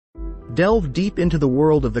Delve deep into the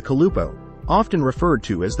world of the Calupoh, often referred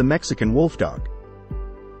to as the Mexican wolfdog.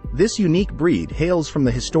 This unique breed hails from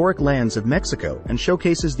the historic lands of Mexico and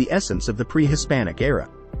showcases the essence of the pre-Hispanic era.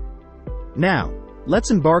 Now,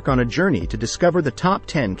 let's embark on a journey to discover the top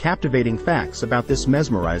 10 captivating facts about this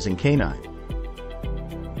mesmerizing canine.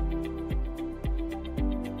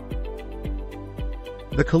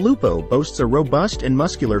 The Calupoh boasts a robust and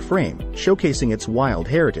muscular frame, showcasing its wild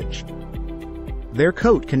heritage. Their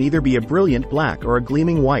coat can either be a brilliant black or a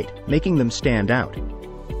gleaming white, making them stand out.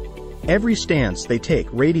 Every stance they take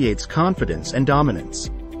radiates confidence and dominance.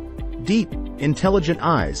 Deep, intelligent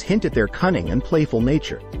eyes hint at their cunning and playful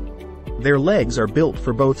nature. Their legs are built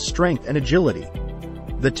for both strength and agility.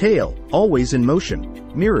 The tail, always in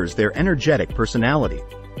motion, mirrors their energetic personality.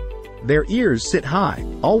 Their ears sit high,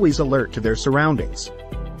 always alert to their surroundings.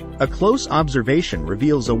 A close observation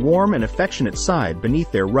reveals a warm and affectionate side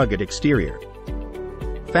beneath their rugged exterior.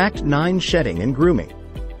 Fact 9. Shedding and grooming.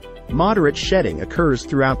 Moderate shedding occurs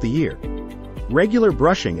throughout the year. Regular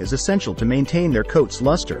brushing is essential to maintain their coat's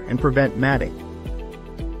luster and prevent matting.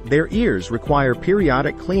 Their ears require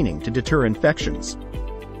periodic cleaning to deter infections.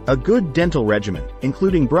 A good dental regimen,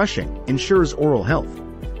 including brushing, ensures oral health.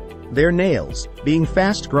 Their nails, being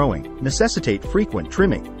fast-growing, necessitate frequent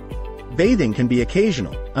trimming. Bathing can be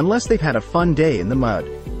occasional, unless they've had a fun day in the mud.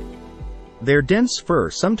 Their dense fur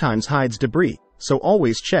sometimes hides debris, so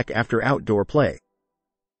always check after outdoor play.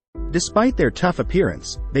 Despite their tough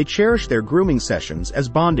appearance, they cherish their grooming sessions as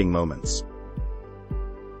bonding moments.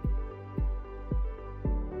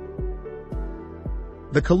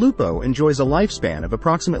 The Calupoh enjoys a lifespan of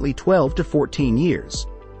approximately 12 to 14 years.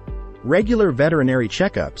 Regular veterinary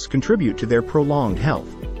checkups contribute to their prolonged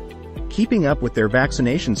health. Keeping up with their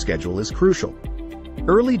vaccination schedule is crucial.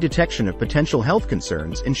 Early detection of potential health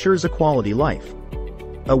concerns ensures a quality life.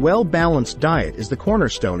 A well-balanced diet is the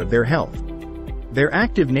cornerstone of their health. Their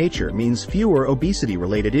active nature means fewer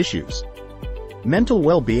obesity-related issues. Mental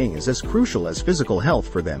well-being is as crucial as physical health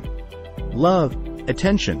for them. Love,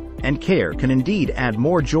 attention, and care can indeed add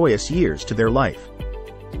more joyous years to their life.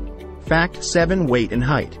 Fact 7. Weight and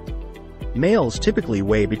height. Males typically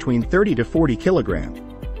weigh between 30 to 40 kilograms.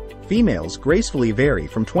 Females gracefully vary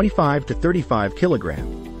from 25 to 35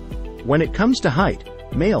 kilograms. When it comes to height,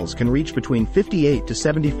 males can reach between 58 to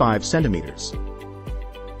 75 centimeters.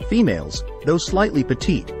 Females, though slightly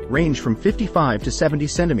petite, range from 55 to 70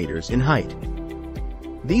 centimeters in height.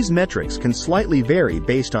 These metrics can slightly vary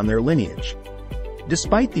based on their lineage.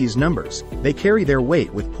 Despite these numbers, they carry their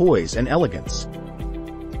weight with poise and elegance.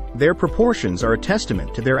 Their proportions are a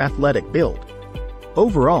testament to their athletic build.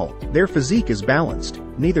 Overall, their physique is balanced,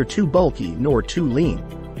 neither too bulky nor too lean.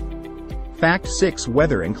 Fact 6.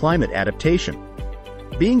 Weather and climate adaptation.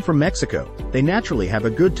 Being from Mexico, they naturally have a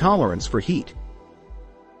good tolerance for heat.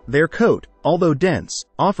 Their coat, although dense,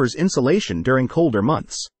 offers insulation during colder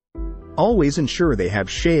months. Always ensure they have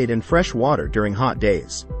shade and fresh water during hot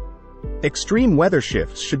days. Extreme weather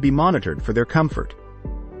shifts should be monitored for their comfort.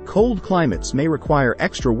 Cold climates may require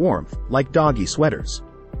extra warmth, like doggy sweaters.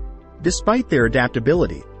 Despite their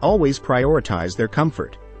adaptability, always prioritize their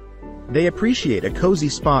comfort. They appreciate a cozy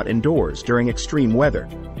spot indoors during extreme weather.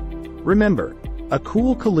 Remember, a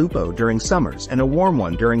cool Calupoh during summers and a warm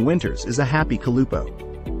one during winters is a happy Calupoh.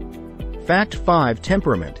 Fact 5.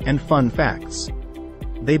 Temperament and fun facts.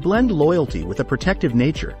 They blend loyalty with a protective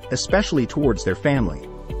nature, especially towards their family.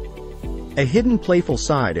 A hidden playful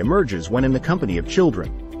side emerges when in the company of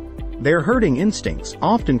children. Their herding instincts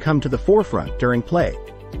often come to the forefront during play.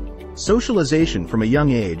 Socialization from a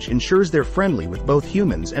young age ensures they're friendly with both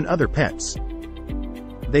humans and other pets.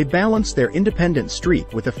 They balance their independent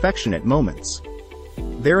streak with affectionate moments.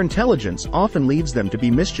 Their intelligence often leads them to be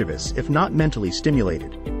mischievous if not mentally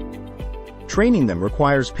stimulated. Training them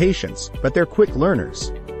requires patience, but they're quick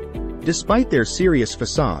learners. Despite their serious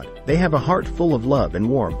facade, they have a heart full of love and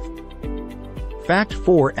warmth. Fact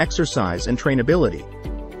 4. Exercise and trainability.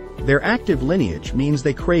 Their active lineage means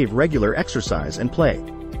they crave regular exercise and play.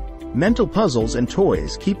 Mental puzzles and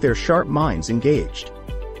toys keep their sharp minds engaged.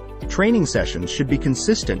 Training sessions should be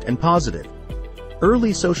consistent and positive.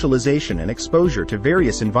 Early socialization and exposure to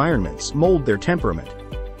various environments mold their temperament.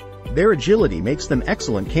 Their agility makes them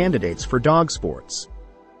excellent candidates for dog sports.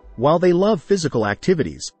 While they love physical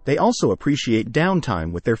activities, they also appreciate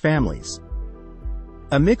downtime with their families.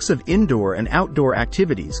 A mix of indoor and outdoor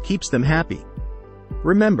activities keeps them happy.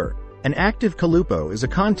 Remember, an active Calupoh is a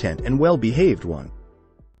content and well-behaved one.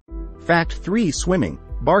 Fact 3. Swimming,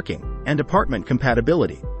 barking, and apartment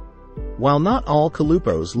compatibility. While not all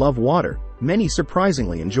Calupohs love water, many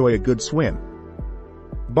surprisingly enjoy a good swim.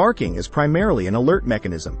 Barking is primarily an alert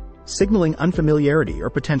mechanism, signaling unfamiliarity or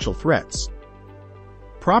potential threats.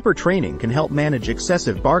 Proper training can help manage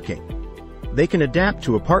excessive barking. They can adapt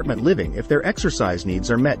to apartment living if their exercise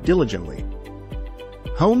needs are met diligently.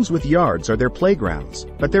 Homes with yards are their playgrounds,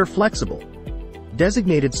 but they're flexible.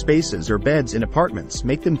 Designated spaces or beds in apartments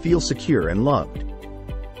make them feel secure and loved.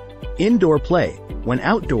 Indoor play, when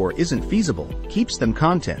outdoor isn't feasible, keeps them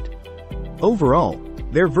content. Overall,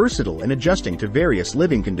 they're versatile in adjusting to various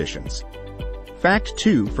living conditions. Fact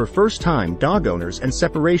 2 for first-time dog owners and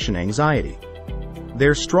separation anxiety.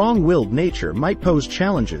 Their strong-willed nature might pose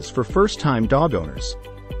challenges for first-time dog owners.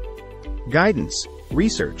 Guidance,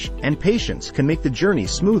 research, and patience can make the journey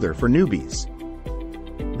smoother for newbies.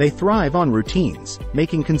 They thrive on routines,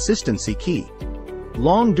 making consistency key.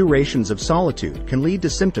 Long durations of solitude can lead to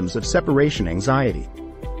symptoms of separation anxiety.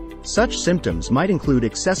 Such symptoms might include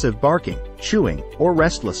excessive barking, chewing, or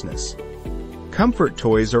restlessness. Comfort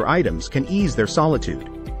toys or items can ease their solitude.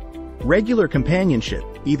 Regular companionship,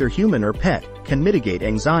 either human or pet, can mitigate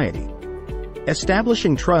anxiety.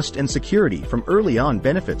 Establishing trust and security from early on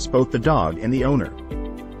benefits both the dog and the owner.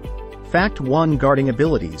 Fact 1 guarding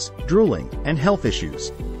abilities, drooling, and health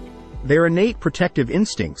issues. Their innate protective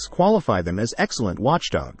instincts qualify them as excellent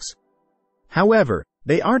watchdogs. However,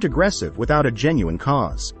 they aren't aggressive without a genuine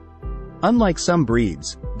cause. Unlike some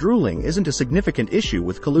breeds, drooling isn't a significant issue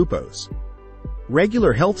with Calupohs.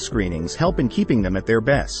 Regular health screenings help in keeping them at their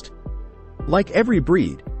best. Like every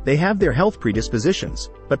breed, they have their health predispositions,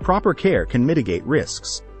 but proper care can mitigate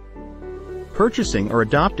risks. Purchasing or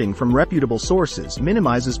adopting from reputable sources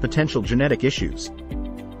minimizes potential genetic issues.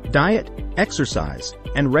 Diet, exercise,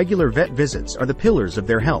 and regular vet visits are the pillars of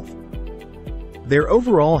their health. Their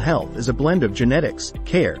overall health is a blend of genetics,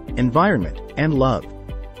 care, environment, and love.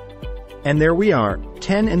 And there we are,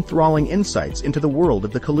 10 enthralling insights into the world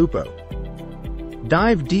of the Calupoh.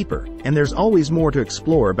 Dive deeper, and there's always more to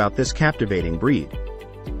explore about this captivating breed.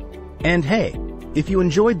 And hey, if you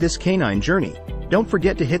enjoyed this canine journey, don't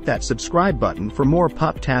forget to hit that subscribe button for more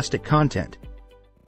pup-tastic content.